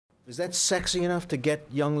Is that sexy enough to get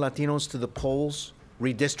young Latinos to the polls?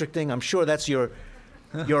 Redistricting? I'm sure that's your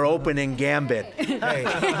opening gambit. Hey,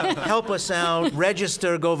 help us out,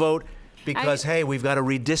 register, go vote, because, hey, we've got a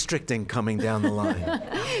redistricting coming down the line.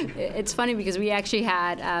 It's funny because we actually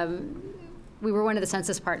had, we were one of the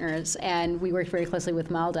census partners, and we worked very closely with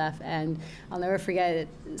MALDEF, and I'll never forget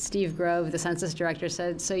Steve Grove, the census director,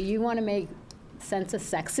 said, so you want to make census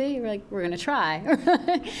sexy? We're like, we're going to try.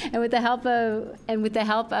 and with the help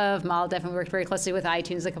of MALDEF, and we worked very closely with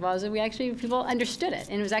iTunes, the Cabals, people understood it,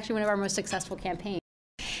 and it was actually one of our most successful campaigns.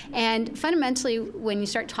 And fundamentally, when you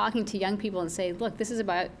start talking to young people and say, look, this is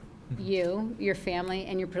about you, your family,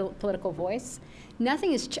 and your political voice,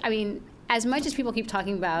 nothing is, as much as people keep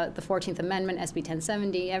talking about the 14th Amendment, SB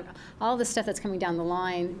 1070, all the stuff that's coming down the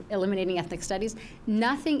line, eliminating ethnic studies,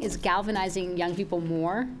 nothing is galvanizing young people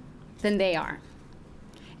more than they are.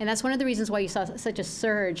 And that's one of the reasons why you saw such a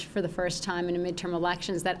surge for the first time in the midterm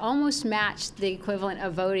elections that almost matched the equivalent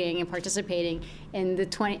of voting and participating in the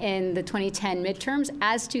 2010 midterms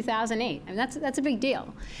as 2008. That's a big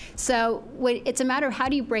deal. So it's a matter of how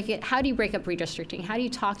do you break up redistricting? How do you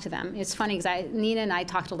talk to them? It's funny because Nina and I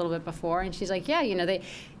talked a little bit before, and she's like, yeah,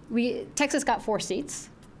 Texas got 4 seats.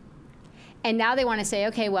 And now they want to say,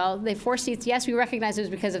 okay, well, the 4 seats, yes, we recognize it was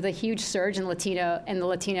because of the huge surge in the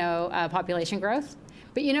Latino population growth.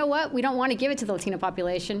 But you know what? We don't want to give it to the Latino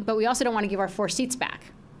population, but we also don't want to give our 4 seats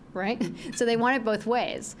back, right? So they want it both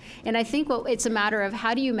ways. And I think it's a matter of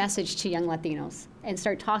how do you message to young Latinos and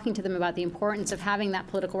start talking to them about the importance of having that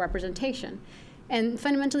political representation. And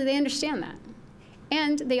fundamentally, they understand that.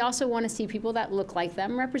 And they also want to see people that look like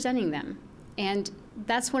them representing them. And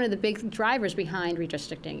that's one of the big drivers behind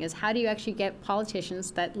redistricting is how do you actually get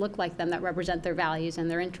politicians that look like them, that represent their values and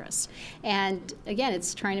their interests. And again,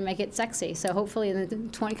 it's trying to make it sexy. So hopefully in the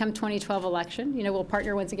 2012 election, we'll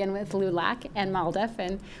partner once again with LULAC and MALDEF,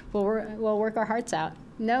 and we'll work our hearts out.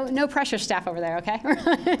 No pressure, staff over there, okay?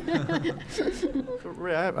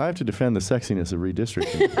 Ray, I have to defend the sexiness of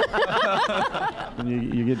redistricting.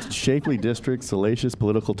 you get shapely districts, salacious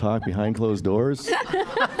political talk behind closed doors.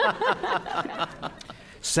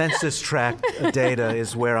 Census tract data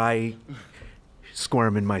is where I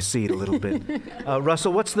squirm in my seat a little bit.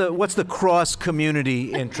 Russell, what's the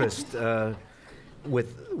cross-community interest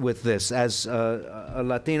with this? As a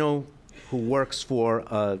Latino who works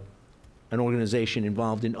for an organization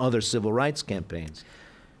involved in other civil rights campaigns.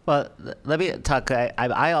 Well, let me talk.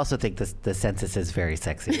 I also think the census is very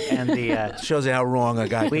sexy, and the shows you how wrong a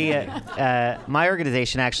guy. My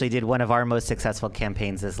organization actually did one of our most successful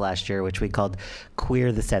campaigns this last year, which we called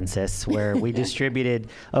 "Queer the Census," where we distributed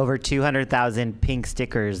over 200,000 pink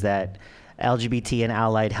stickers that LGBT and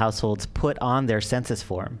allied households put on their census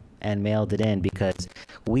form and mailed it in, because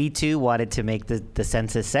we too wanted to make the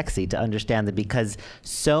census sexy, to understand that because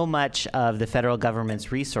so much of the federal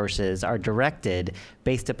government's resources are directed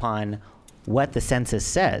based upon what the census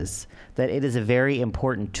says, that it is a very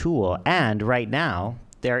important tool. And right now,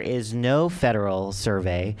 there is no federal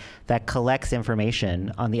survey that collects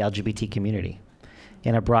information on the LGBT community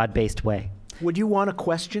in a broad-based way. Would you want a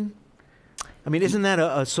question? I mean, isn't that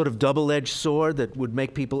a sort of double-edged sword that would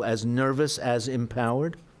make people as nervous as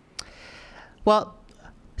empowered? Well,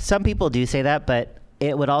 some people do say that, but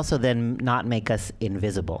it would also then not make us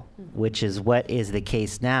invisible, which is what is the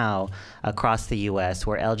case now across the U.S.,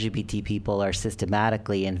 where LGBT people are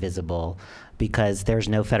systematically invisible because there's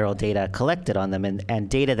no federal data collected on them. And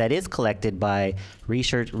data that is collected by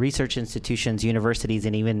research institutions, universities,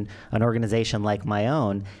 and even an organization like my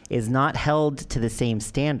own is not held to the same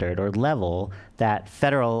standard or level that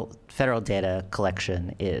federal data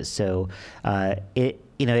collection is. So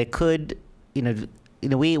it could.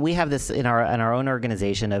 We have this in our own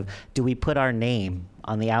organization of, do we put our name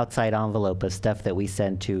on the outside envelope of stuff that we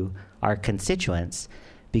send to our constituents?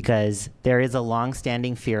 Because there is a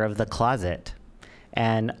long-standing fear of the closet.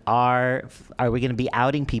 And are we going to be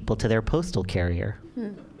outing people to their postal carrier?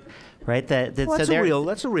 Right? That's a real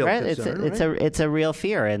right? concern, it's a real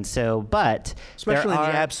fear. And so, but especially in the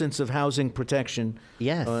absence of housing protection,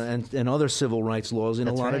 yes, and other civil rights laws in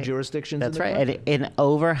a lot of jurisdictions. That's right. And in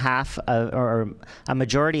over half or a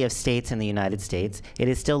majority of states in the United States, it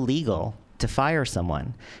is still legal to fire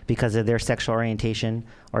someone because of their sexual orientation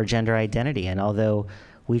or gender identity. And although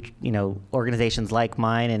organizations like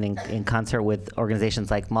mine and in concert with organizations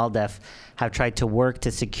like MALDEF have tried to work to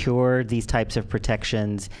secure these types of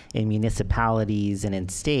protections in municipalities and in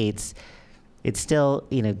states, it's still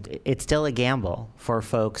a gamble for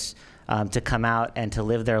folks to come out and to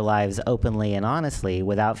live their lives openly and honestly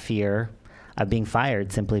without fear of being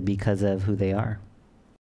fired simply because of who they are.